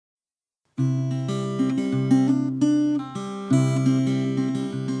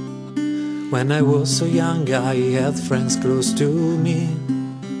When I was so young, I had friends close to me.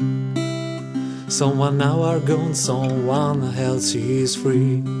 Someone now are gone, someone else is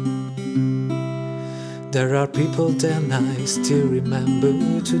free. There are people that I still remember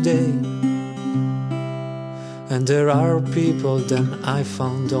today, and there are people that I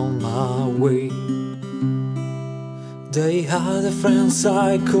found on my way. They are the friends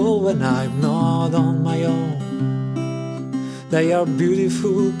I call when I'm not on my own. They are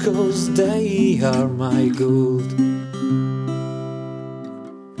beautiful 'cause they are my gold.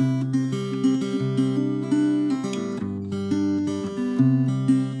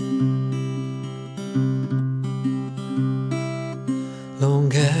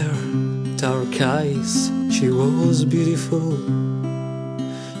 Long hair, dark eyes, she was beautiful.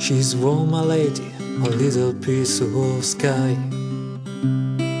 She's warm, my lady, a little piece of sky.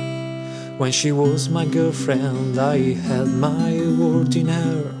 When she was my girlfriend, I had my world in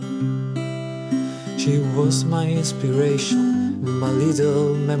her. She was my inspiration, my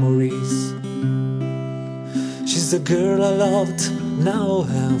little memories. She's the girl I loved, now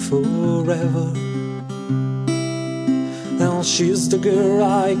and forever. And she's the girl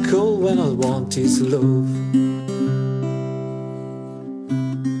I call when I want his love.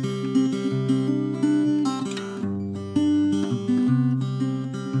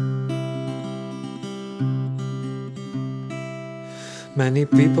 Many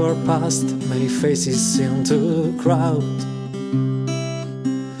people are past, many faces in the crowd.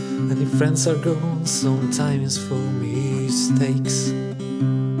 Many friends are gone, sometimes for mistakes.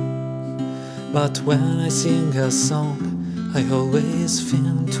 But when I sing a song, I always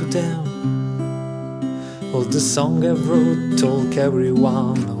think to them. All the song I wrote told every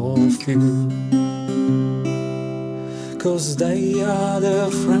one of you. 'Cause they are the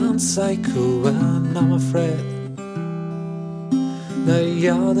friends I call when I'm afraid. They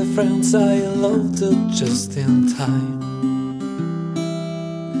are the friends I loved just in time.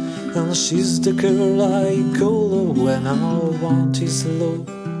 And she's the girl I call when I want his love.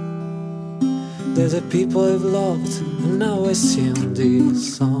 They're the people I've loved, and now I sing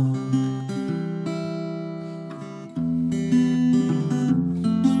this song.